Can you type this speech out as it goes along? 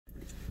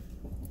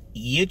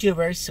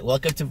YouTubers,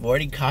 welcome to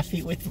Morning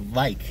Coffee with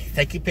Mike.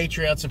 Thank you,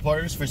 Patreon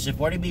supporters, for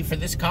supporting me for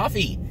this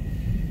coffee.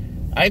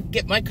 I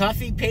get my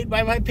coffee paid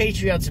by my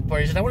Patreon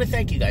supporters, and I want to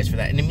thank you guys for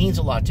that, and it means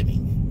a lot to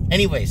me.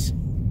 Anyways,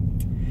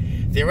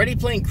 they're already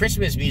playing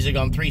Christmas music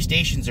on 3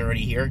 stations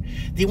already here.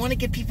 They want to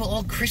get people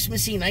all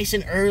Christmassy, nice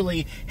and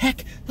early.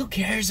 Heck, who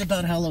cares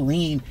about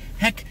Halloween?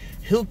 Heck,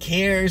 who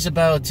cares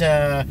about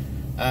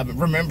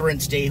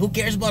Remembrance Day? Who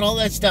cares about all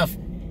that stuff?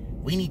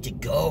 We need to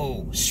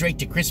go straight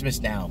to Christmas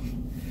now.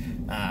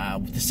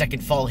 The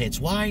second fall hits.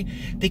 Why?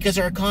 Because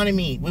our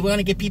economy, we want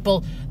to get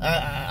people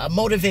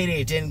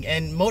motivated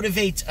and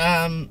motivate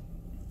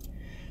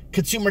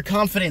consumer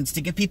confidence,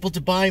 to get people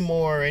to buy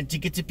more and to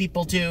get to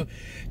people to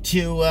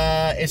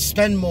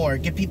spend more,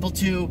 get people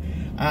to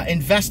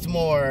invest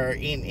more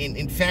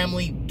in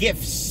family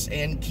gifts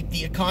and keep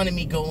the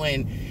economy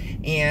going.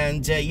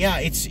 And yeah,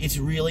 it's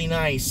really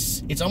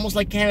nice. It's almost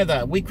like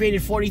Canada. We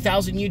created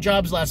 40,000 new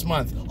jobs last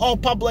month. All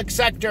public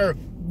sector.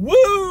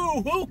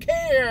 Woo! Who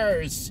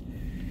cares?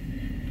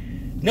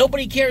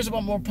 Nobody cares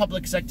about more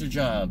public sector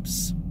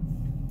jobs.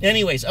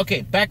 Anyways,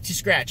 okay, back to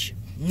scratch.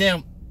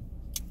 Now,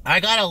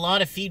 I got a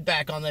lot of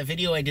feedback on the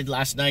video I did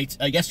last night.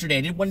 Yesterday,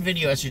 I did one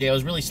video yesterday. I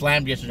was really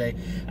slammed yesterday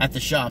at the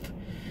shop.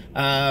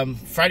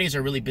 Fridays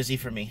are really busy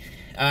for me.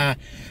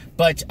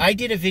 But I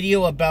did a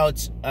video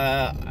about,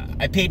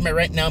 I paid my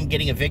rent, now I'm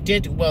getting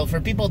evicted. Well,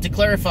 for people to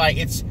clarify,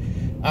 it's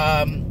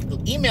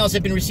emails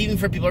I've been receiving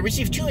from people. I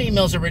received 2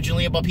 emails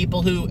originally about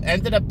people who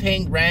ended up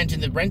paying rent,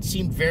 and the rent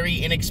seemed very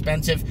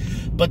inexpensive,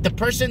 but the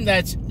person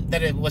that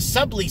it was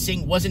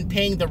subleasing wasn't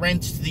paying the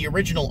rent to the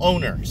original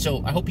owner.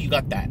 So I hope you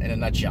got that in a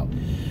nutshell.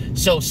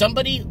 So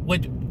somebody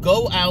would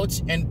go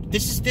out, and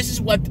this is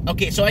what,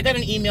 okay, so I got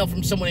an email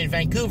from someone in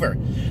Vancouver.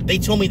 They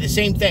told me the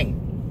same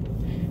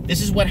thing.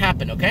 This is what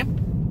happened, okay?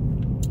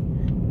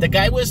 The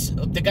guy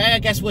I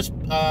guess was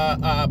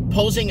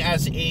posing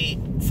as a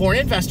foreign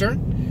investor,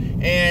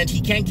 and he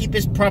can't keep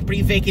his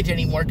property vacant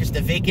anymore because the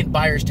vacant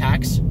buyer's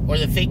tax, or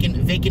the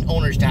vacant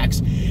owner's tax.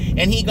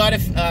 And he got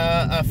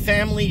a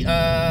family,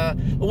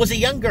 it was a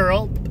young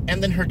girl,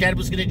 and then her dad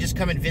was going to just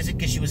come and visit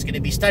because she was going to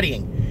be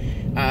studying.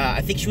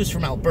 I think she was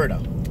from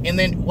Alberta. And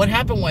then what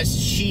happened was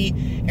she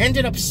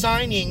ended up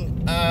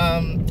signing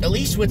a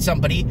lease with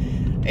somebody,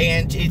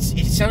 and it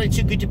sounded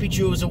too good to be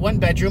true. It was a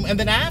 1-bedroom, and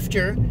then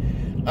after,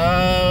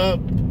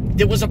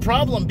 there was a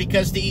problem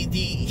because he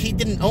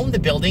didn't own the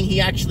building. He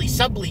actually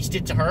subleased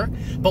it to her,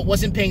 but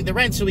wasn't paying the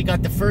rent. So he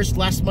got the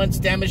last month's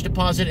damage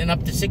deposit and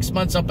up to 6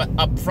 months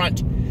up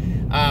front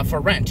for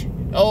rent.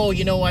 Oh,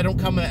 you know, I don't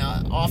come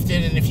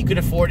often, and if you could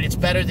afford it, it's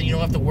better. Then you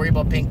don't have to worry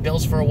about paying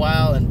bills for a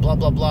while and blah,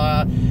 blah,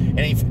 blah. And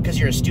because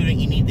you're a student,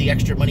 you need the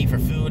extra money for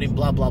food and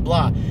blah, blah,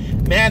 blah.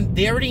 Man,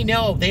 they already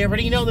know. They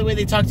already know the way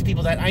they talk to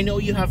people that I know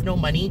you have no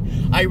money.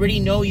 I already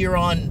know you're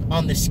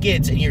on the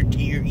skids and you're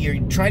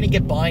trying to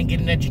get by and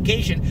get an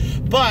education,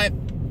 but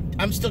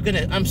I'm still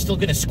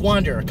gonna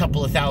squander a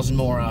couple of thousand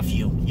more off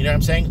you. You know what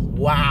I'm saying?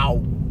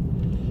 Wow.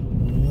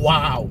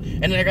 Wow.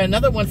 And then I got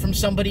another one from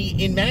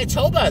somebody in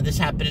Manitoba. This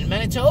happened in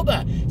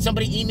Manitoba.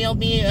 Somebody emailed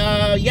me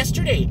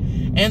yesterday.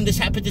 And this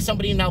happened to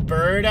somebody in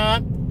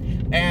Alberta,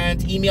 and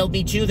emailed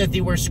me too that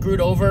they were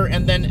screwed over.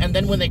 And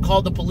then when they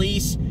called the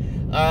police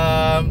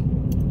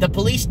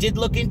did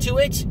look into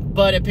it,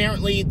 but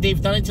apparently they've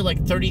done it to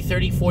like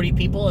 30, 40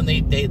 people, and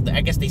they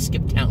I guess they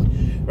skipped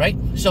town, right?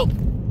 So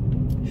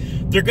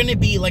they're going to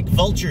be like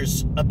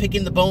vultures,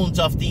 picking the bones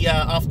off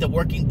the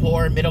working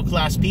poor,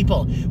 middle-class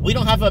people. We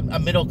don't have a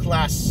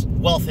middle-class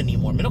wealth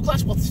anymore.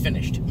 Middle-class wealth is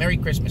finished. Merry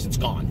Christmas, it's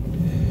gone.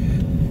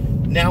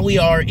 Now we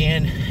are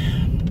in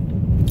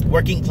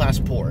working-class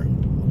poor.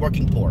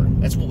 Working poor.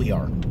 That's what we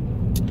are.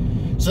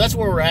 So that's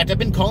where we're at. I've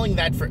been calling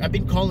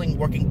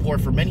working poor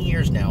for many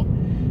years now.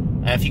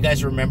 If you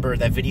guys remember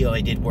that video I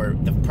did where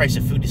the price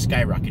of food is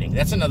skyrocketing.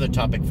 That's another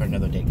topic for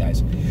another day,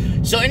 guys.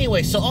 So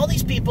anyway, so all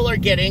these people are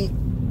getting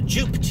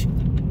duped,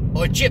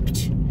 or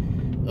gypped,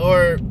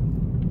 or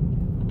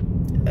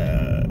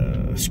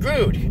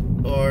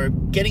screwed, or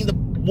getting the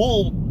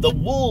wool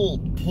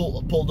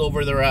pulled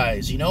over their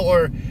eyes, you know,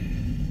 or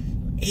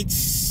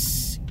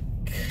it's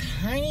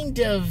kind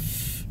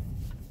of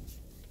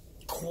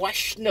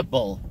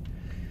questionable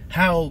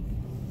how,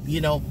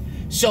 you know.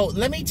 So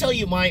let me tell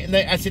you now I'm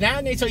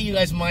going to tell you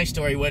guys my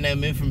story when I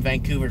moved from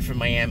Vancouver from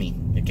Miami.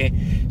 Okay,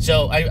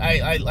 so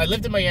I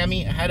lived in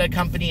Miami. I had a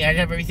company, I had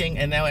everything,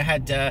 and now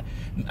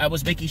I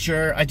was making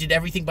sure I did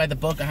everything by the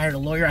book. I hired a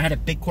lawyer. I had a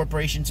big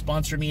corporation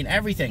sponsor me and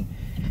everything.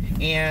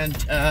 And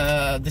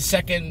the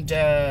second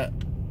I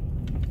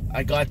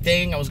got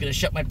I was going to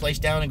shut my place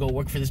down and go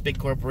work for this big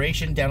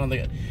corporation down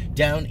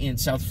in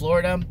South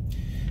Florida.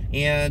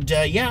 And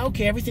yeah,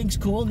 okay, everything's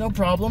cool, no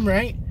problem,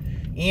 right?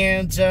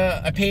 And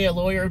I pay a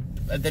lawyer.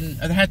 Then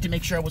I had to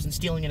make sure I wasn't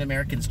stealing an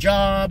American's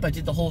job. I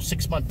did the whole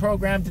 6-month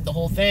program, did the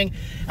whole thing,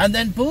 and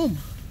then boom,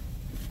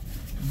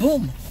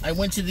 I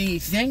went to the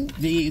thing,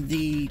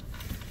 the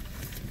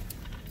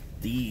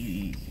what do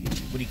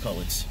you call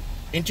it?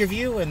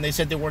 Interview, and they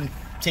said they weren't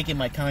taking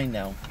my kind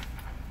now.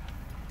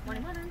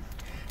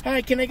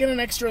 Hi, can I get an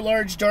extra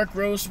large dark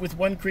roast with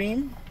 1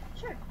 cream?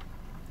 Sure.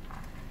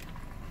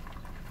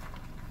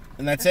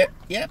 And that's it?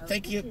 Yeah,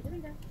 thank you.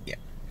 Yeah.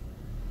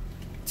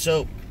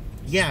 So,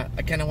 yeah,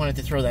 I kind of wanted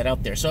to throw that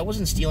out there. So I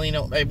wasn't stealing.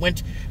 I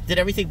did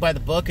everything by the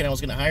book, and I was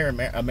going to hire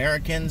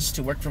Americans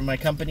to work for my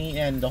company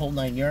and the whole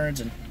 9 yards.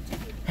 And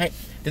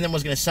then I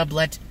was going to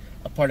sublet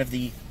a part of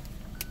the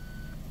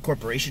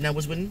corporation I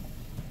was with.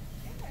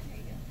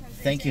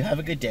 Thank you. Have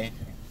a good day.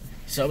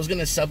 So I was going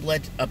to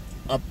sublet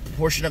a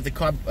portion of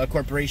the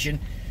corporation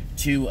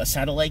to a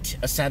satellite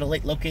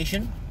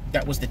location.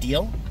 That was the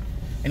deal.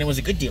 And it was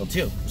a good deal,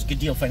 too. It was a good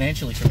deal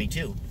financially for me,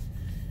 too.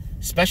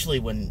 Especially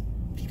when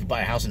you could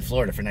buy a house in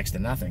Florida for next to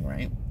nothing,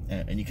 right?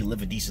 And you could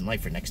live a decent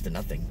life for next to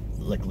nothing.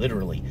 Like,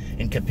 literally,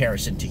 in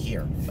comparison to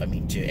here. I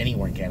mean, to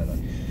anywhere in Canada.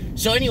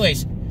 So,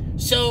 anyways.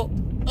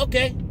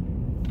 Okay.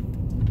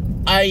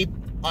 I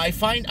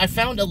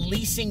found a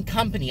leasing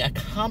company. I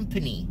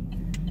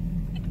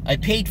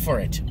paid for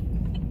it.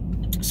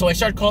 So I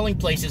started calling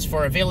places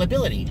for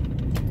availability.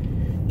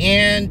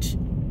 And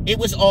it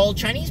was all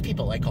Chinese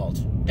people I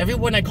called.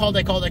 Everyone I called.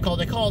 Then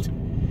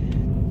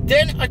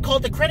I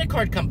called the credit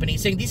card company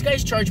saying, these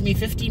guys charge me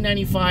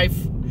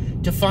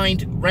 $15.95 to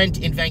find rent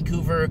in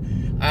Vancouver,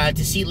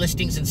 to see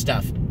listings and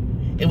stuff.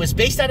 It was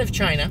based out of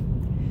China.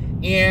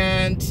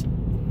 And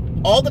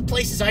all the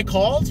places I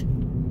called,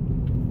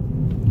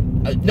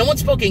 no one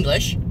spoke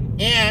English.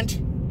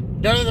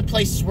 And none of the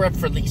places were up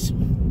for lease.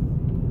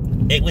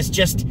 It was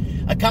just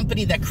a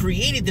company that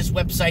created this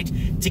website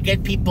to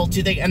get people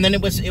to and then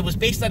it was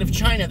based out of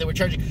China. They were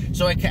charging.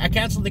 So I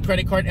canceled the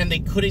credit card, and they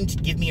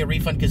couldn't give me a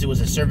refund because it was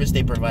a service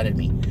they provided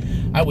me.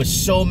 I was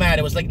so mad.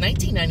 It was like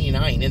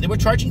 $19.99, and they were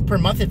charging per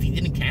month if you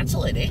didn't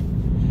cancel it,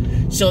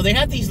 So they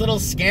had these little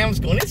scams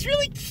going. It's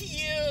really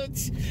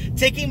cute.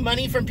 Taking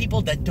money from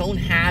people that don't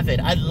have it.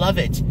 I love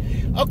it.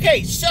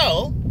 Okay,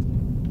 so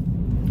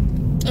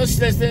let's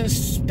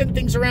spin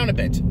things around a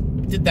bit.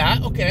 Did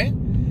that, okay.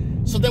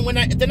 So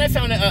then I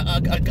found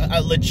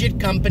a legit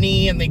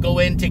company, and they go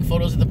in, take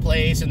photos of the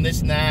place and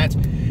this and that,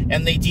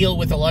 and they deal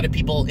with a lot of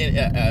people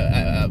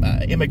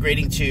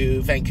immigrating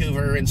to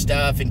Vancouver and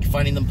stuff, and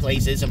finding them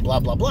places and blah,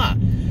 blah, blah.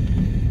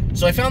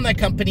 So I found that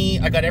company.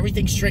 I got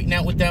everything straightened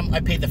out with them. I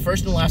paid the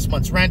first and last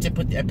month's rent. I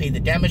paid the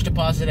damage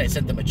deposit. I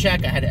sent them a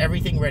check. I had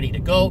everything ready to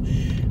go.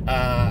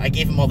 I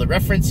gave them all the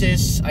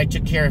references. I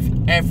took care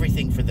of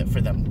everything for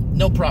them.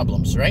 No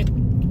problems, right?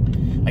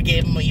 I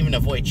gave them even a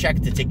void check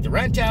to take the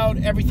rent out.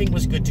 Everything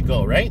was good to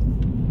go, right?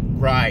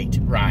 Right.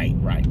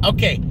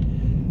 Okay.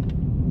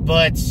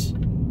 But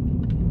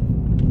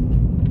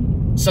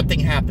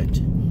something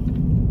happened.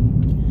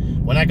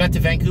 When I got to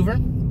Vancouver,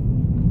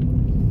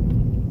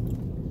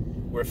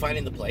 we're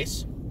finding the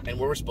place, and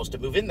we were supposed to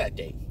move in that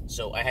day.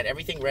 So I had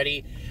everything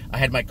ready. I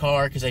had my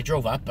car, because I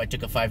drove up. I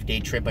took a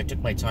 5-day trip. I took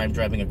my time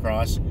driving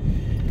across.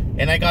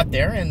 And I got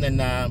there, and then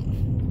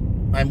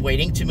I'm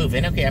waiting to move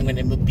in. Okay, I'm going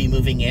to be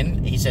moving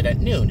in. He said at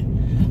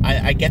noon.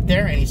 I get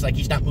there, and he's like,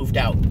 he's not moved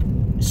out.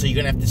 So you're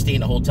going to have to stay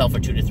in a hotel for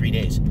 2 to 3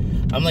 days.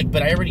 I'm like,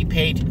 but I already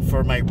paid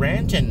for my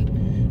rent,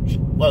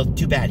 and, well,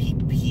 too bad. He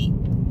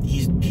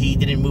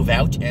didn't move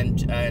out,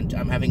 and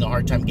I'm having a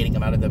hard time getting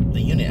him out of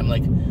the unit. I'm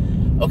like,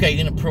 okay,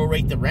 you're going to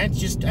prorate the rent?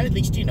 Just at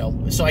least,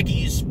 so I can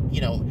use,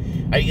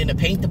 are you going to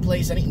paint the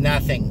place?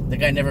 Nothing. The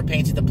guy never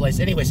painted the place.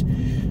 Anyways,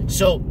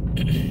 so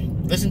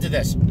listen to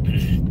this.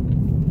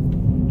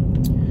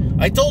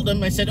 I told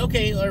him, I said,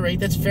 okay, all right,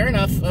 that's fair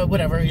enough,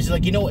 whatever. He's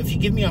like, if you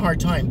give me a hard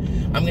time,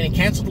 I'm going to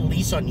cancel the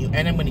lease on you,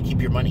 and I'm going to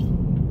keep your money.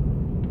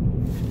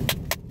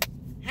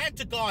 Hand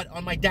to God,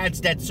 on my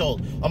dad's dead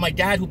soul, on my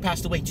dad who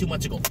passed away 2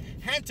 months ago.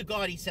 Hand to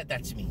God, he said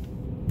that to me.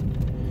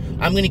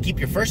 I'm going to keep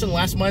your first and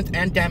last month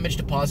and damage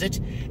deposit,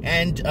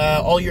 and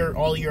all your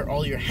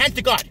hand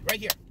to God, right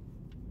here.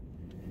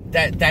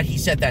 That he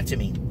said that to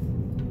me.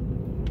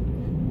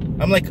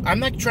 I'm like, I'm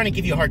not trying to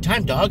give you a hard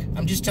time, dog.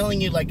 I'm just telling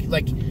you,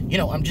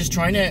 I'm just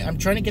trying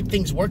to get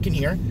things working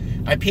here.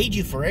 I paid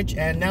you for it,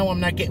 and now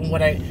I'm not getting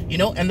what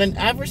and then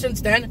ever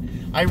since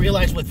then, I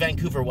realized what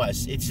Vancouver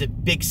was. It's a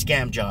big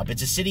scam job.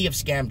 It's a city of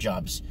scam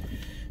jobs.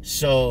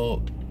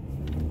 So,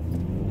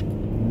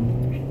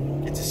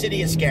 it's a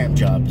city of scam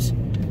jobs.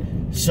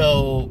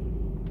 So,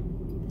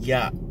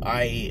 yeah,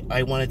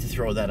 I wanted to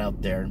throw that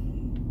out there.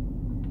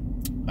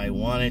 I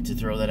wanted to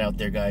throw that out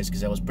there, guys,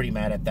 because I was pretty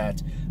mad at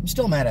that. I'm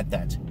still mad at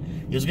that.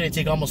 He was going to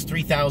take almost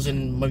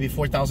 $3,000, maybe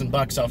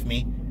 $4,000 off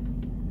me.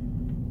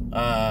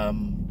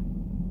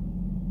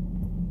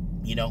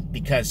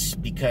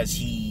 Because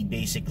he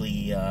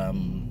basically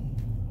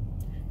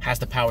has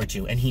the power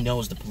to, and he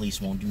knows the police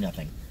won't do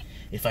nothing.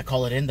 If I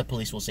call it in, the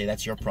police will say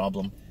that's your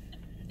problem,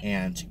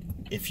 and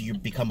if you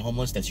become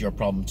homeless, that's your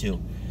problem too.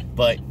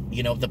 But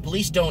the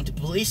police don't. The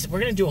police.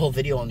 We're going to do a whole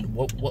video on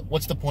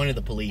what's the point of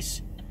the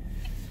police.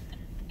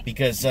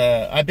 Because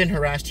I've been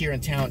harassed here in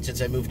town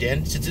since I moved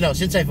in.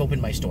 Since I've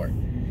opened my store.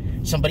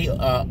 Somebody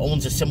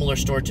owns a similar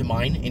store to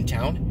mine in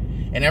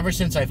town, and ever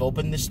since I've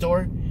opened this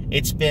store,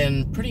 it's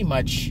been pretty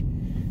much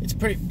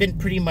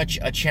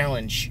a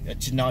challenge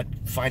to not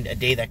find a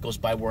day that goes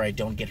by where I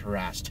don't get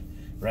harassed,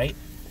 right?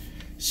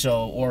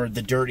 So, or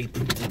the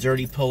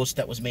dirty post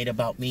that was made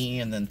about me,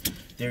 and then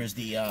there's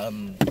the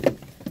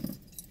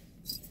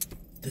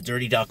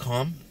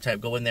thedirty.com.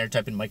 Go in there,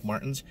 type in Mike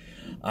Martins.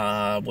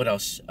 What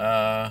else?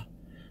 My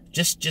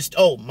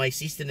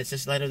cease and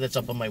desist letter that's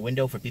up on my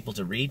window for people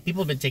to read.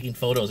 People have been taking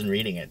photos and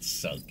reading it. It's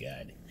so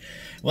good.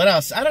 What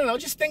else? I don't know.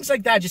 Just things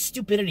like that. Just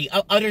stupidity.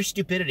 Utter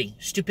stupidity.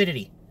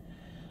 Stupidity.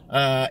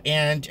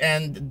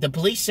 And the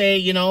police say,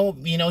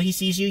 he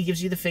sees you, he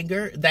gives you the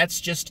finger. That's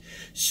just...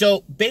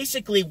 So,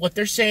 basically, what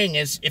they're saying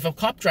is, if a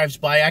cop drives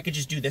by, I could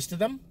just do this to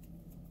them.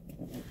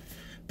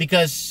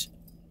 Because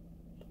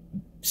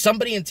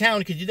somebody in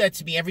town could do that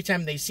to me every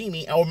time they see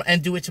me,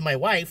 and do it to my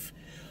wife.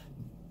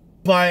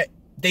 But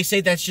they say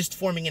that's just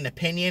forming an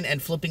opinion,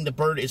 and flipping the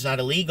bird is not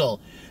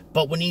illegal.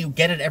 But when you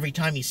get it every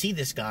time you see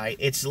this guy,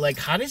 it's like,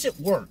 how does it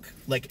work?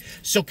 Like,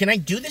 so can I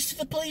do this to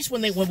the police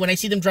when I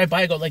see them drive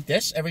by? I go like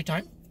this every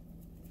time.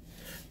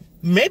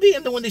 Maybe,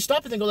 and then when they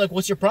stop and they go like,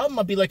 "What's your problem?"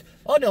 I'll be like,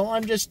 "Oh no,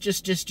 I'm just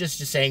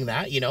saying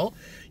that." You know,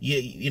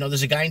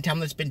 there's a guy in town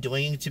that's been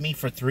doing it to me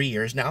for 3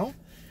 years now.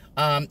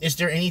 Is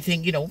there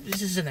anything,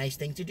 this is a nice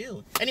thing to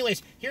do.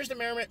 Anyways, here's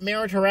the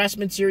merit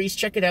harassment series.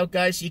 Check it out,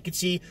 guys. So you can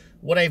see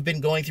what I've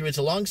been going through. It's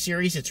a long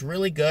series. It's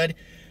really good.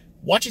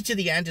 Watch it to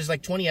the end. There's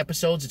like 20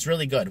 episodes. It's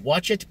really good.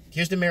 Watch it.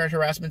 Here's the merit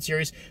harassment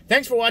series.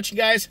 Thanks for watching,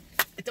 guys.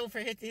 Don't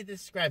forget to hit the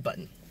subscribe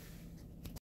button.